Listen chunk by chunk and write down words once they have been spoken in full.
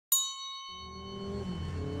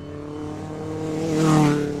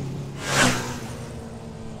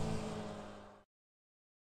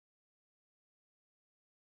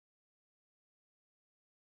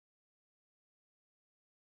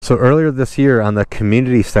So earlier this year on the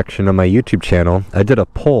community section of my YouTube channel, I did a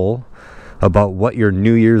poll about what your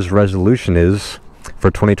New Year's resolution is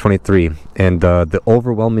for 2023. And the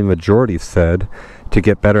overwhelming majority said to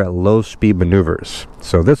get better at low speed maneuvers.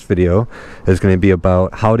 So this video is going to be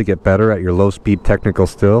about how to get better at your low speed technical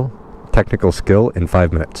skill in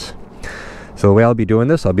 5 minutes. So the way I'll be doing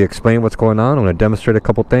this, I'll be explaining what's going on. I'm going to demonstrate a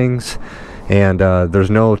couple things, and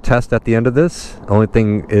there's no test at the end of this. Only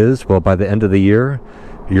thing is, well, by the end of the year,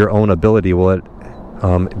 your own ability, will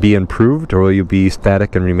it be improved, or will you be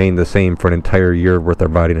static and remain the same for an entire year worth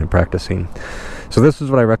of riding and practicing? So this is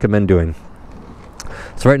what I recommend doing.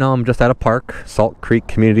 So right now I'm just at a park, Salt Creek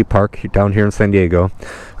Community Park down here in San Diego.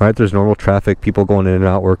 Right, there's normal traffic, people going in and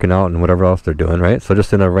out, working out, and whatever else they're doing, right? So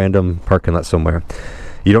just in a random parking lot somewhere.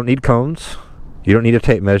 You don't need cones, you don't need a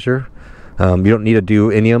tape measure, you don't need to do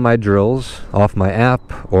any of my drills off my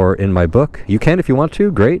app or in my book. You can if you want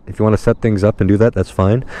to, great. If you want to set things up and do that, that's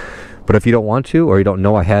fine. But if you don't want to, or you don't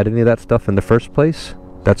know I had any of that stuff in the first place,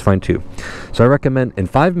 that's fine too. So I recommend in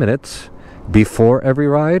 5 minutes before every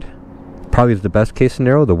ride, probably is the best case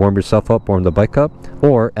scenario, to warm yourself up, warm the bike up,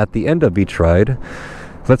 or at the end of each ride.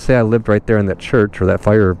 Let's say I lived right there in that church or that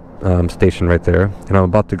fire station right there, and I'm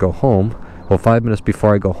about to go home. Well, 5 minutes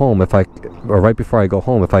before I go home, right before I go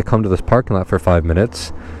home, if I come to this parking lot for 5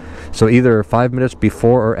 minutes, so either 5 minutes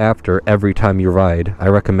before or after every time you ride, I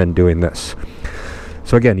recommend doing this.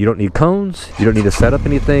 So again, you don't need cones, you don't need to set up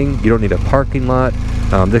anything, you don't need a parking lot.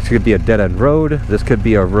 This could be a dead-end road, this could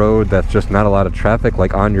be a road that's just not a lot of traffic,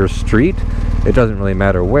 like on your street. It doesn't really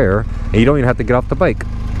matter where, and you don't even have to get off the bike.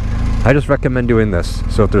 I just recommend doing this.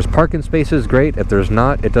 So if there's parking spaces, great. If there's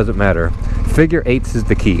not, it doesn't matter. Figure eights is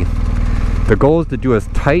the key. The goal is to do as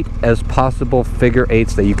tight as possible figure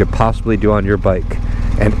eights that you could possibly do on your bike.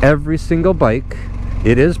 And every single bike,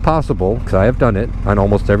 it is possible, because I have done it on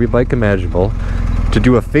almost every bike imaginable, to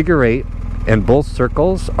do a figure eight, and both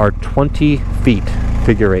circles are 20 feet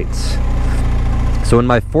figure eights. So in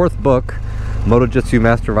my fourth book, MotoJitsu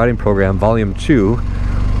Master Riding Program, Volume 2,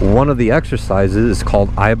 one of the exercises is called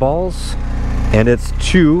eyeballs, and it's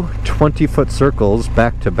two 20-foot circles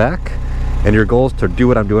back to back, and your goal is to do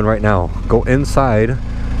what I'm doing right now. Go inside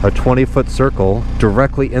a 20-foot circle,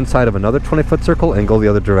 directly inside of another 20-foot circle, and go the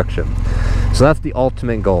other direction. So that's the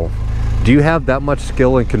ultimate goal. Do you have that much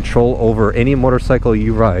skill and control over any motorcycle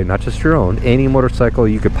you ride, not just your own, any motorcycle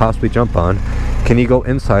you could possibly jump on? Can you go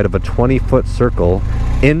inside of a 20-foot circle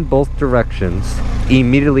in both directions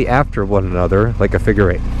immediately after one another, like a figure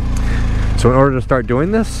eight? So in order to start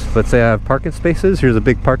doing this, let's say I have parking spaces. Here's a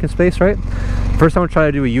big parking space, right? First I'm gonna try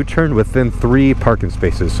to do a U-turn within 3 parking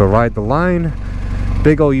spaces. So ride the line,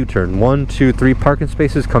 big old U-turn, 1, 2, 3 parking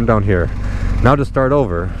spaces, come down here. Now to start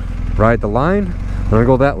over, ride the line, I'm gonna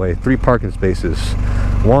go that way, 3 parking spaces,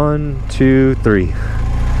 1, 2, 3.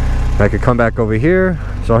 I could come back over here.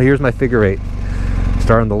 So here's my figure eight.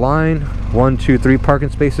 Start on the line, 1, 2, 3 parking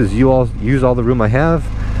spaces. Use all the room I have.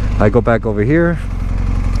 I go back over here,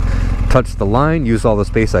 touch the line, use all the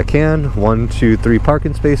space I can, 1, 2, 3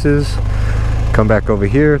 parking spaces. Come back over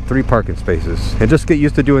here, 3 parking spaces, and just get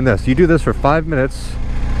used to doing this. You do this for 5 minutes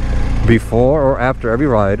before or after every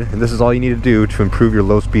ride, and this is all you need to do to improve your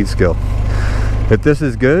low speed skill. If this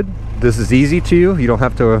is good, this is easy to you, you don't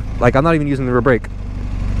have to, like, I'm not even using the rear brake.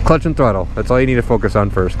 Clutch and throttle, that's all you need to focus on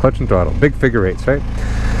first. Clutch and throttle, big figure eights, right?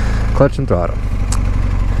 Clutch and throttle.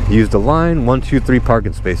 Use the line, 1, 2, 3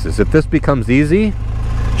 parking spaces. If this becomes easy,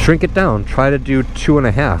 shrink it down. Try to do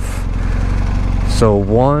 2.5. So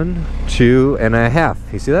 1, 2.5.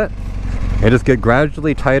 You see that? And just get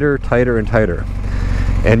gradually tighter, tighter, and tighter.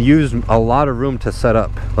 And use a lot of room to set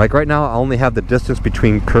up. Like right now I only have the distance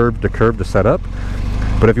between curb to set up,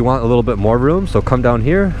 but if you want a little bit more room, so come down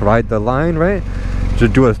here, ride the line, right?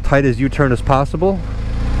 Just do as tight as U-turn as possible,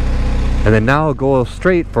 and then now go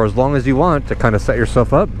straight for as long as you want to kind of set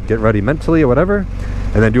yourself up, get ready mentally or whatever,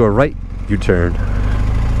 and then do a right U-turn.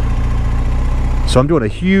 So I'm doing a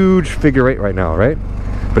huge figure eight right now, right?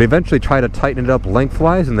 But eventually try to tighten it up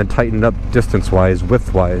lengthwise and then tighten it up distance-wise,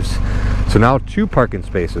 width-wise. So now 2 parking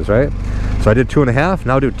spaces, right? So I did 2.5,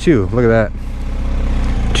 now do 2. Look at that.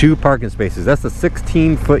 2 parking spaces. That's a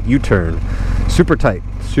 16-foot U-turn. Super tight,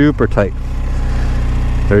 super tight.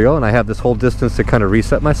 There you go, and I have this whole distance to kind of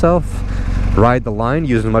reset myself. Ride the line,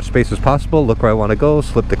 use as much space as possible, look where I want to go,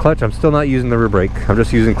 slip the clutch. I'm still not using the rear brake, I'm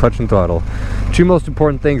just using clutch and throttle. 2 most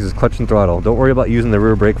important things is clutch and throttle. Don't worry about using the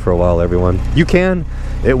rear brake for a while, everyone. You can,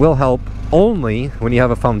 it will help, only when you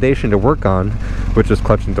have a foundation to work on, which is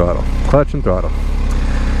clutch and throttle. Clutch and throttle.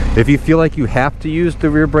 If you feel like you have to use the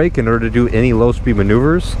rear brake in order to do any low speed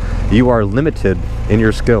maneuvers, you are limited in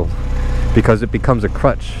your skill. because it becomes a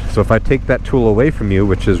crutch. So if I take that tool away from you,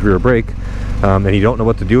 which is rear brake, and you don't know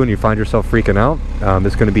what to do and you find yourself freaking out,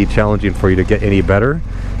 it's going to be challenging for you to get any better,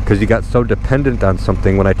 because you got so dependent on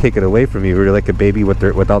something. When I take it away from you, you're like a baby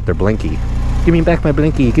without their blinky. Give me back my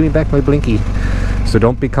blinky, give me back my blinky. So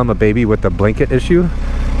don't become a baby with a blanket issue,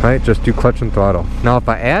 right? Just do clutch and throttle. Now if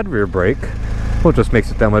I add rear brake, well, it just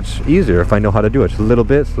makes it that much easier if I know how to do it. Just a little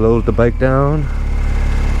bit, slows the bike down.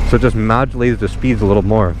 So it just modulates the speeds a little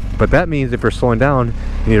more. But that means if you're slowing down,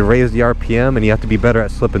 you need to raise the RPM and you have to be better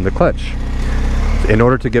at slipping the clutch. In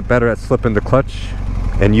order to get better at slipping the clutch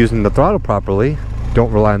and using the throttle properly,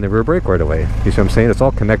 don't rely on the rear brake right away. You see what I'm saying? It's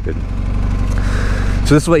all connected.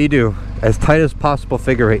 So this is what you do. As tight as possible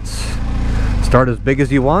figure eights. Start as big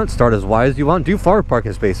as you want, start as wide as you want. Do 4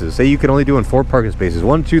 parking spaces. Say you can only do in 4 parking spaces.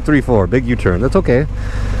 1, 2, 3, 4. Big U-turn. That's okay.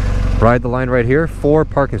 Ride the line right here. 4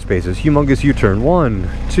 parking spaces. Humongous U-turn. 1,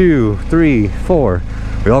 2, 3, 4.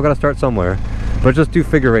 We all got to start somewhere. But just do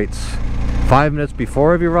figure eights. 5 minutes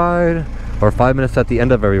before every ride, or 5 minutes at the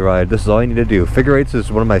end of every ride. This is all you need to do. Figure eights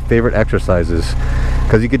is one of my favorite exercises,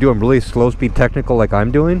 because you could do them really slow speed technical like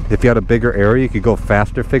I'm doing. If you had a bigger area, you could go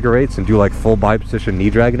faster figure eights and do like full bi-position knee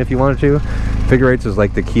dragging if you wanted to. Figure eights is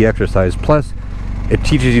like the key exercise. Plus, it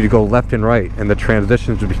teaches you to go left and right and the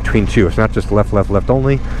transitions between two. It's not just left, left, left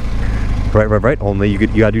only. Right, right, right only. You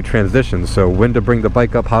gotta do transitions. So when to bring the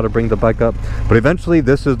bike up, how to bring the bike up. But eventually,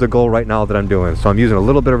 this is the goal right now that I'm doing. So I'm using a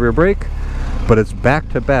little bit of rear brake, but it's back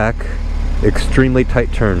to back, extremely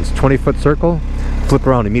tight turns. 20-foot circle, flip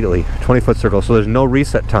around immediately. 20-foot circle. So there's no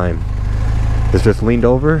reset time. It's just leaned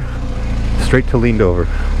over, straight to leaned over.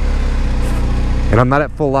 And I'm not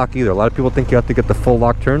at full lock either. A lot of people think you have to get the full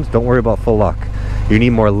lock turns. Don't worry about full lock. You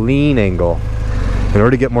need more lean angle. In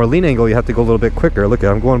order to get more lean angle, you have to go a little bit quicker. Look,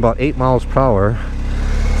 I'm going about 8 miles per hour.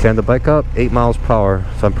 Stand the bike up, 8 miles per hour.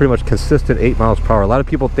 So I'm pretty much consistent 8 miles per hour. A lot of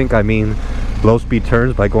people think I mean low speed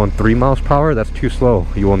turns by going 3 miles per hour. That's too slow.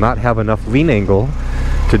 You will not have enough lean angle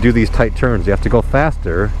to do these tight turns. You have to go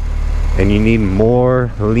faster, and you need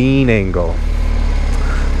more lean angle.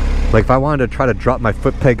 Like if I wanted to try to drop my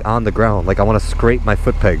foot peg on the ground, like I want to scrape my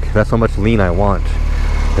foot peg, that's how much lean I want.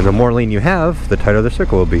 And the more lean you have, the tighter the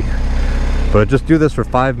circle will be. But just do this for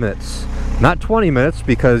 5 minutes, not 20 minutes,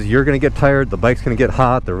 because you're going to get tired, the bike's going to get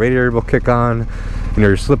hot, the radiator will kick on, you know,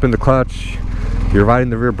 you're slipping the clutch, you're riding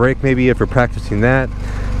the rear brake maybe if you're practicing that.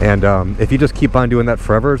 And if you just keep on doing that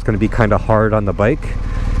forever, it's going to be kind of hard on the bike.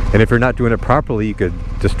 And if you're not doing it properly, you could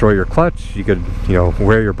destroy your clutch, you could, you know,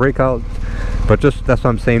 wear your brake out. But just, that's what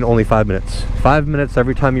I'm saying, only 5 minutes. 5 minutes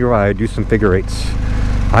every time you ride, do some figure eights.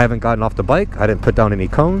 I haven't gotten off the bike, I didn't put down any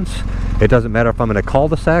cones. It doesn't matter if I'm in a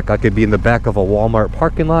cul-de-sac, I could be in the back of a Walmart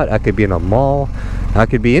parking lot, I could be in a mall, I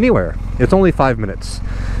could be anywhere. It's only 5 minutes.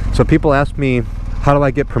 So people ask me, how do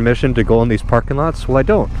I get permission to go in these parking lots? Well, I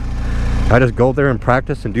don't. I just go there and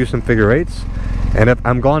practice and do some figure eights. And if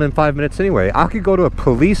I'm gone in 5 minutes anyway, I could go to a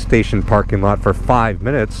police station parking lot for 5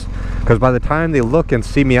 minutes, because by the time they look and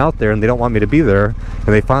see me out there and they don't want me to be there, and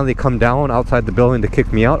they finally come down outside the building to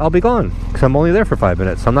kick me out, I'll be gone, because I'm only there for 5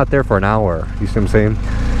 minutes. I'm not there for an hour. You see what I'm saying?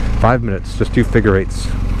 5 minutes, just do figure eights.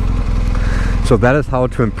 So that is how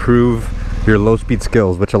to improve your low speed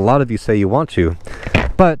skills, which a lot of you say you want to.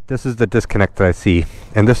 But this is the disconnect that I see,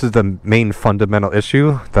 and this is the main fundamental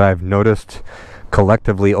issue that I've noticed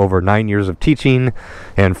collectively over 9 years of teaching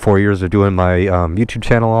and 4 years of doing my YouTube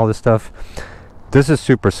channel, all this stuff. This is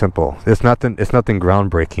super simple. It's nothing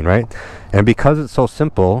groundbreaking, right? And because it's so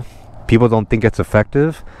simple, people don't think it's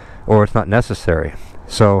effective or it's not necessary.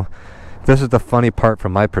 So this is the funny part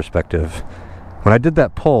from my perspective. When I did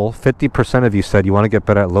that poll, 50% of you said you want to get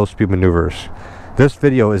better at low speed maneuvers. This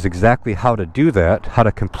video is exactly how to do that, how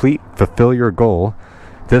to fulfill your goal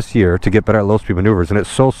this year to get better at low speed maneuvers. And it's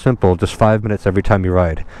so simple, just 5 minutes every time you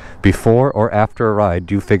ride. Before or after a ride,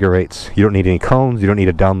 do figure eights. You don't need any cones, you don't need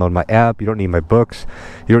to download my app, you don't need my books,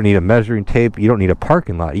 you don't need a measuring tape, you don't need a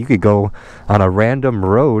parking lot. You could go on a random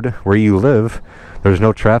road where you live, there's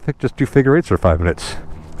no traffic, just do figure eights for 5 minutes.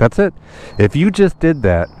 That's it. If you just did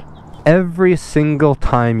that every single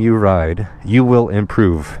time you ride, you will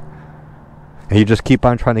improve. And you just keep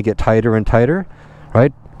on trying to get tighter and tighter,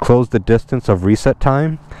 right? Close the distance of reset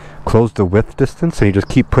time, close the width distance, and you just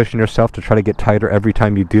keep pushing yourself to try to get tighter every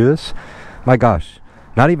time you do this. My gosh,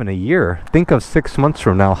 not even a year. Think of 6 months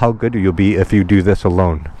from now how good you'll be if you do this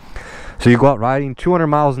alone. So you go out riding 200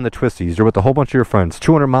 miles in the twisties. You're with a whole bunch of your friends.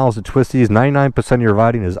 200 miles of twisties, 99% of your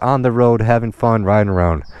riding is on the road, having fun, riding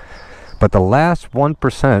around. But the last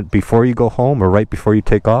 1% before you go home or right before you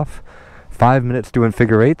take off, 5 minutes doing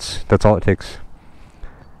figure eights, that's all it takes.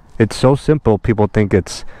 It's so simple, people think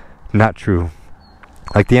it's not true.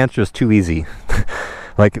 Like the answer is too easy.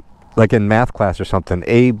 Like like in math class or something,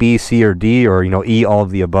 A, B, C, or D, or E, all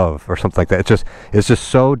of the above, or something like that. It's just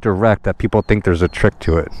so direct that people think there's a trick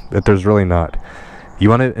to it, that there's really not. You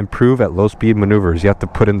want to improve at low speed maneuvers, you have to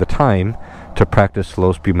put in the time to practice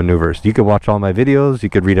low speed maneuvers. You could watch all my videos, you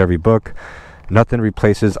could read every book. Nothing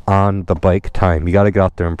replaces on the bike time. You got to get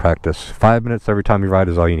out there and practice. 5 minutes every time you ride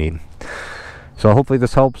is all you need. So hopefully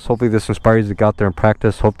this helps. Hopefully this inspires you to get out there and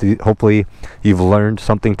practice. Hopefully you've learned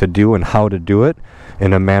something to do and how to do it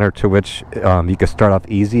in a manner to which you can start off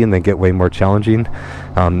easy and then get way more challenging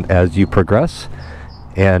as you progress.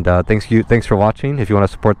 And thanks for watching. If you want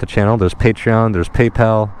to support the channel, there's Patreon, there's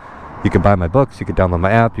PayPal. You can buy my books, you could download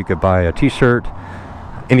my app, you could buy a t-shirt,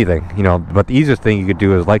 anything, but the easiest thing you could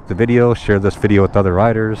do is like the video, share this video with other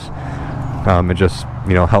riders, and just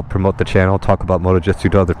help promote the channel, talk about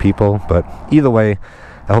MotoJitsu to other people. But either way,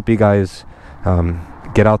 I hope you guys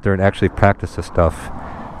get out there and actually practice this stuff,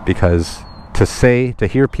 because to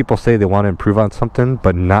hear people say they want to improve on something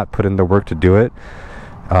but not put in the work to do it,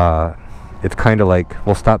 it's kind of like,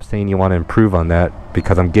 well, stop saying you want to improve on that,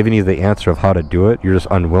 because I'm giving you the answer of how to do it. You're just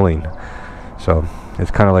unwilling. So it's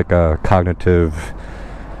kind of like a cognitive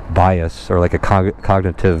bias, or like a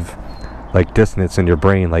cognitive like dissonance in your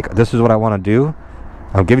brain. Like, this is what I want to do,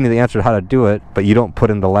 I'm giving you the answer to how to do it, but you don't put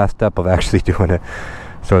in the last step of actually doing it.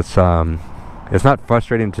 So it's not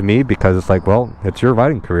frustrating to me, because it's like, well, it's your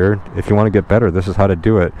riding career. If you want to get better, this is how to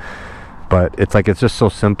do it. But it's like, it's just so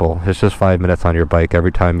simple. It's just 5 minutes on your bike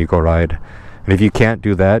every time you go ride. And if you can't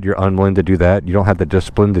do that, you're unwilling to do that, you don't have the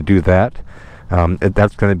discipline to do that,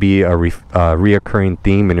 that's going to be a reoccurring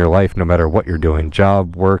theme in your life, no matter what you're doing.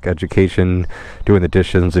 Job, work, education, doing the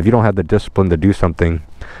dishes. If you don't have the discipline to do something,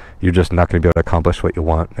 you're just not going to be able to accomplish what you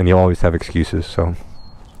want. And you'll always have excuses. So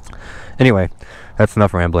anyway, that's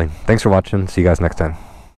enough rambling. Thanks for watching. See you guys next time.